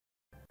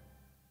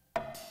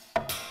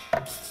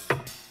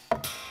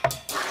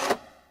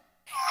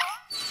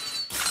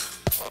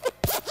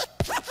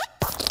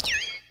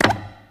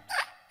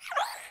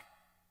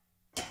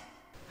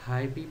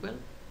Hi people,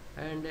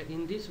 and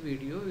in this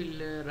video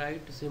we'll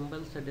write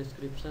symbols,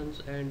 descriptions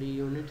and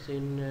units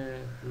in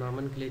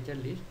nomenclature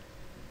list.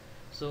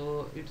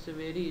 So it's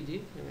very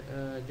easy.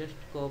 Just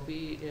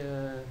copy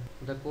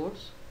the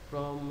codes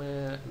from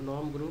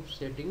norm group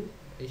setting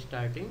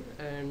starting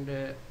and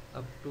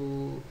up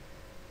to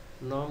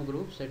norm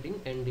group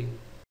setting ending.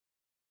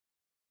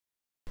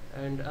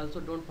 And also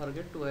don't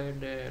forget to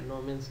add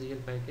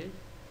Nomenclature package.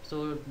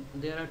 So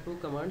there are two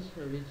commands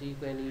which you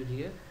can use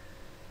here: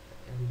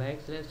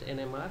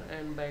 \nmr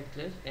and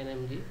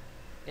 \nmg.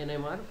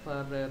 Nmr for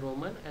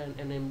Roman and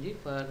nmg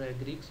for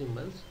Greek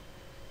symbols.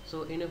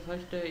 So in a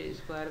first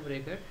square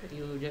bracket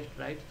you just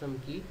write some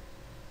key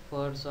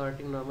for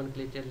sorting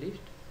nomenclature list,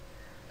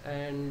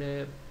 and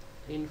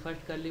in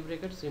first curly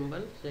bracket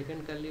symbol,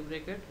 second curly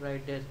bracket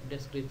write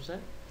description,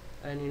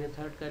 and in a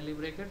third curly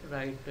bracket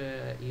write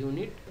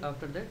unit.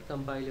 After that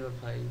compile your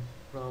file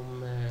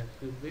from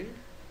quick build,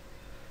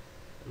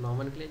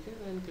 nomenclature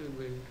and quick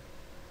build.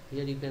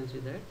 Here you can see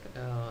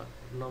that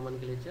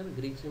nomenclature,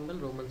 Greek symbol,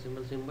 Roman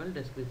symbol,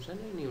 description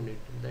and unit.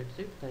 That's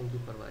it. Thank you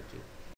for watching.